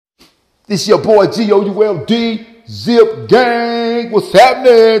This your boy GOULD, Zip Gang. What's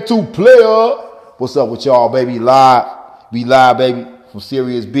happening, two player? What's up with y'all, baby? Live. We live, baby, from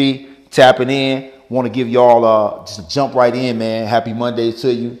Sirius B. Tapping in. Want to give y'all just a jump right in, man. Happy Monday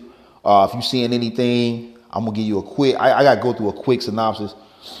to you. If you seeing anything, I'm going to give you a quick, I got to go through a quick synopsis.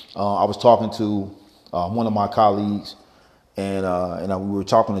 I was talking to one of my colleagues, and we were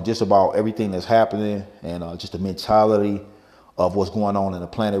talking just about everything that's happening and just the mentality of what's going on in the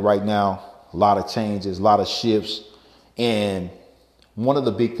planet right now. A lot of changes, a lot of shifts. And one of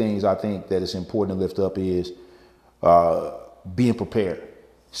the big things I think that is important to lift up is being prepared,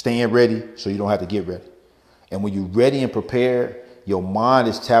 staying ready so you don't have to get ready. And when you're ready and prepared, your mind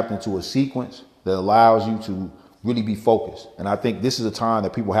is tapped into a sequence that allows you to really be focused. And I think this is a time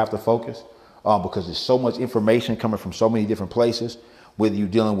that people have to focus because there's so much information coming from so many different places, whether you're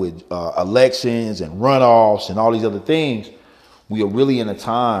dealing with elections and runoffs and all these other things. We are really in a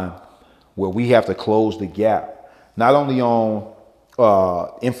time where we have to close the gap, not only on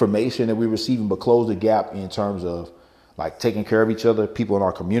information that we're receiving, but close the gap in terms of like taking care of each other, people in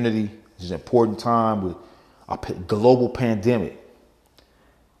our community. This is an important time with a global pandemic.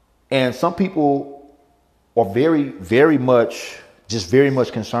 And some people are very much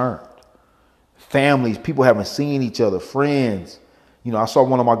concerned. Families, people haven't seen each other, friends. You know, I saw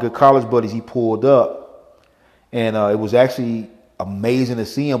one of my good college buddies, he pulled up, and it was actually amazing to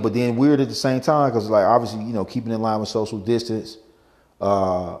see him, but then weird at the same time because, like, obviously, you know, keeping in line with social distance. You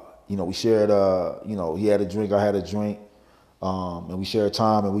know, we shared, you know, he had a drink, I had a drink, and we shared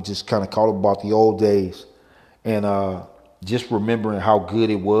time, and we just kind of caught up about the old days, and just remembering how good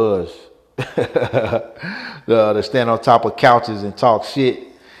it was to stand on top of couches and talk shit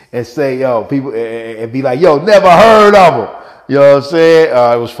and say, yo, people, and be like, yo, never heard of them. You know what I'm saying?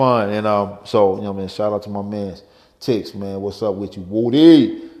 It was fun, and so, you know, man, shout out to my man Tix, man, what's up with you,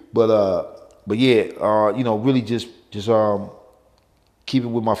 Woody? But yeah, you know, really just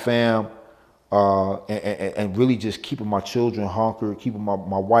keeping with my fam, and really just keeping my children hunkered, keeping my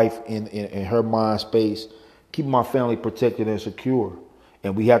wife in her mind space, keeping my family protected and secure.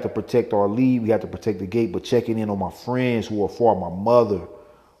 And we have to protect our lead, we have to protect the gate, but checking in on my friends who are far, my mother,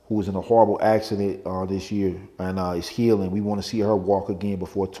 who was in a horrible accident this year and is healing. We want to see her walk again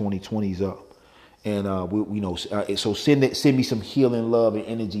before 2020 is up. And we you know, so send me some healing love and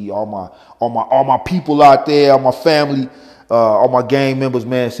energy. All my people out there, all my family, all my gang members,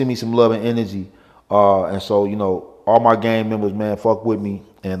 man, send me some love and energy. And so, you know, all my gang members, man, fuck with me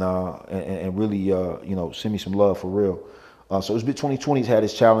and really, you know, send me some love for real. So it's been 2020's had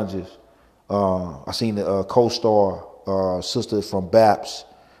its challenges. I seen the co-star sister from BAPS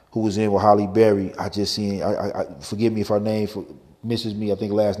who was in with Holly Berry. I just seen. I forgive me if her name misses me. I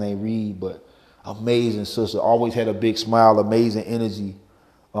think last name Reed, but. Amazing sister, always had a big smile, amazing energy,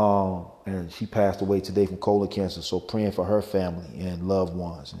 and she passed away today from colon cancer. So praying for her family and loved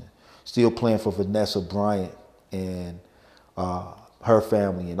ones, and still praying for Vanessa Bryant and her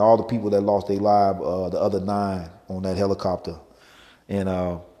family and all the people that lost their lives, the other 9 on that helicopter,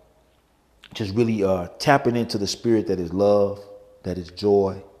 and just really tapping into the spirit that is love, that is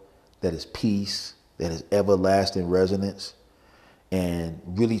joy, that is peace, that is everlasting resonance. And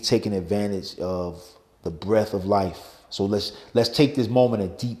really taking advantage of the breath of life. So let's take this moment,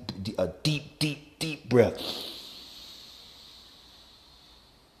 a deep breath.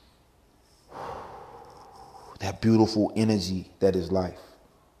 That beautiful energy that is life.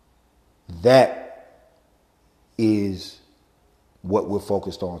 That is what we're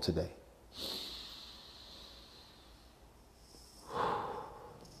focused on today.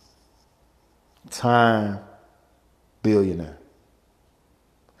 Time billionaire.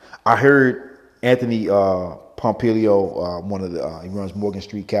 I heard Anthony Pompilio, one of the he runs Morgan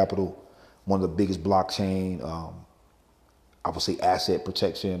Street Capital, one of the biggest blockchain, I would say asset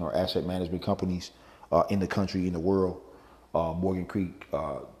protection or asset management companies in the country, in the world. Morgan Creek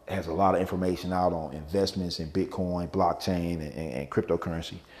has a lot of information out on investments in Bitcoin, blockchain, and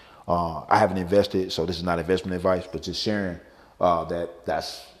cryptocurrency. I haven't invested, so this is not investment advice, but just sharing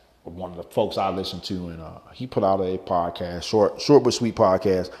that's one of the folks I listen to, and he put out a podcast, short but sweet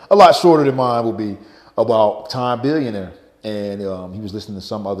podcast, a lot shorter than mine will be, about Time Billionaire, and he was listening to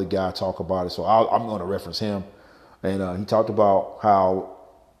some other guy talk about it, so I'm going to reference him, and he talked about how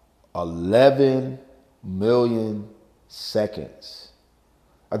 11 million seconds,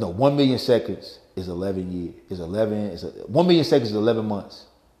 1 million seconds is 11 years, 1 million seconds is 11 months.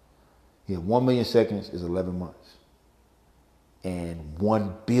 Yeah, 1 million seconds is 11 months. And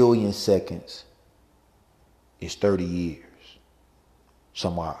 1 billion seconds is 30 years. So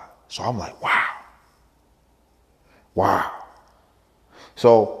I'm like, wow.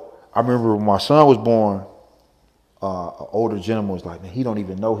 So I remember when my son was born, an older gentleman was like, man, he don't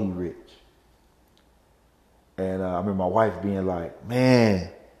even know he rich. And I remember my wife being like, man,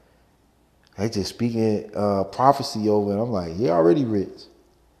 they just speaking prophecy over. And I'm like, he already rich.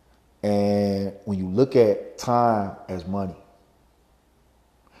 And when you look at time as money,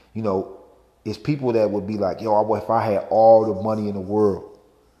 you know, it's people that would be like, yo, if I had all the money in the world.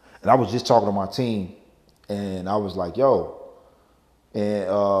 And I was just talking to my team, and I was like, yo, and,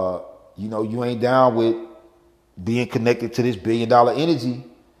 you know, you ain't down with being connected to this $1 billion energy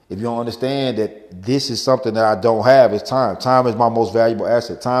if you don't understand that this is something that I don't have. It's time. Time is my most valuable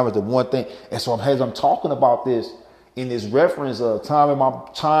asset. Time is the one thing. And so as I'm talking about this in this reference of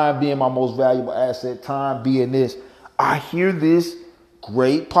time being my most valuable asset, time being this, I hear this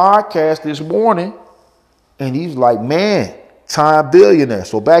great podcast this morning, and he's like, man, time billionaire.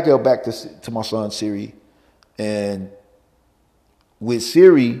 So back to my son Siri, and with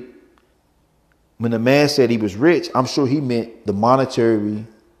Siri, when the man said he was rich, I'm sure he meant the monetary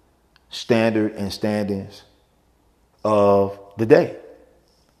standard and standings of the day.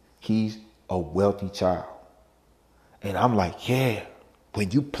 He's a wealthy child. And I'm like, yeah, when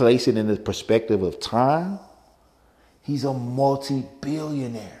you place it in the perspective of time, he's a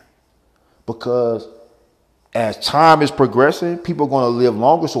multi-billionaire. Because as time is progressing, people are going to live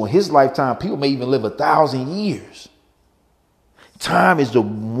longer. So in his lifetime, people may even live 1,000 years. Time is the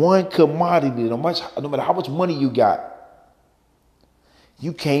one commodity, no matter how much money you got,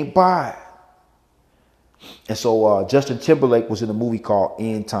 you can't buy it. And so Justin Timberlake was in a movie called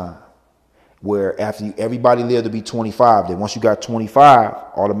End Time, where after everybody lived to be 25, then once you got 25,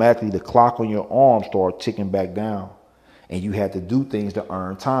 automatically the clock on your arm started ticking back down, and you had to do things to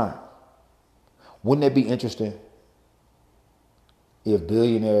earn time. Wouldn't that be interesting if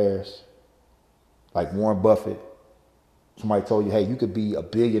billionaires like Warren Buffett, somebody told you, hey, you could be a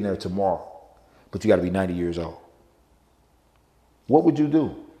billionaire tomorrow, but you got to be 90 years old? What would you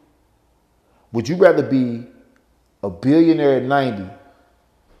do? Would you rather be a billionaire at 90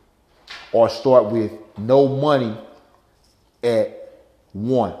 or start with no money at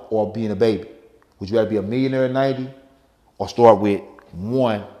 1 or being a baby? Would you rather be a millionaire at 90 or start with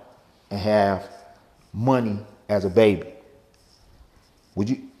 1 and have money as a baby?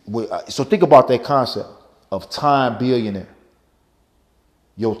 So think about that concept of time billionaire.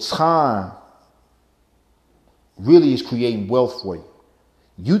 Your time really is creating wealth for you.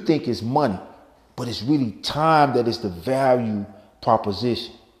 You think it's money, but it's really time that is the value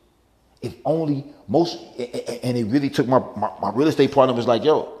proposition. If only and it really took my real estate partner was like,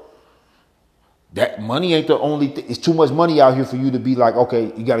 yo, that money ain't the only thing. It's too much money out here for you to be like,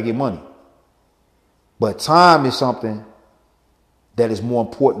 okay, you got to get money. But time is something that is more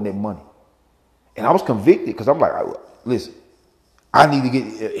important than money. And I was convicted because I'm like, listen, I need to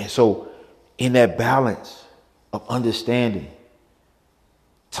get. And so in that balance of understanding,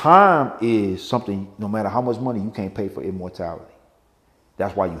 time is something, no matter how much money, you can't pay for immortality.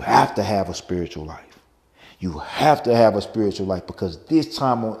 That's why you have to have a spiritual life. You have to have a spiritual life, because this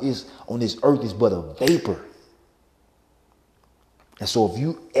time on this earth is but a vapor. And so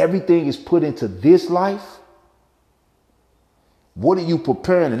if everything is put into this life, what are you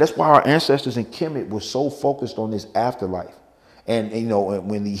preparing? And that's why our ancestors in Kemet were so focused on this afterlife. And you know,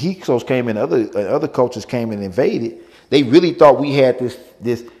 when the Hyksos came in, other cultures came and invaded, they really thought we had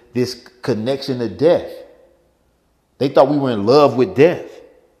this connection to death. They thought we were in love with death,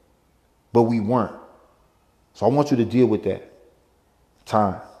 but we weren't. So I want you to deal with that.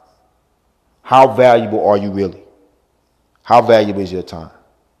 Time. How valuable are you really? How valuable is your time?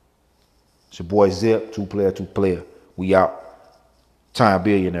 It's your boy Zip, two player. We out. Time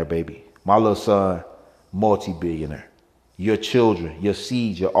billionaire, baby. My little son, multi-billionaire. Your children, your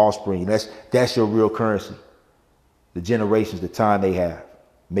seeds, your offspring, that's your real currency. The generations, the time they have.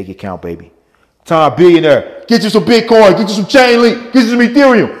 Make it count, baby. Time billionaire. Get you some Bitcoin, get you some Chainlink, get you some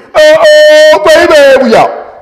Ethereum. Oh, baby, we out.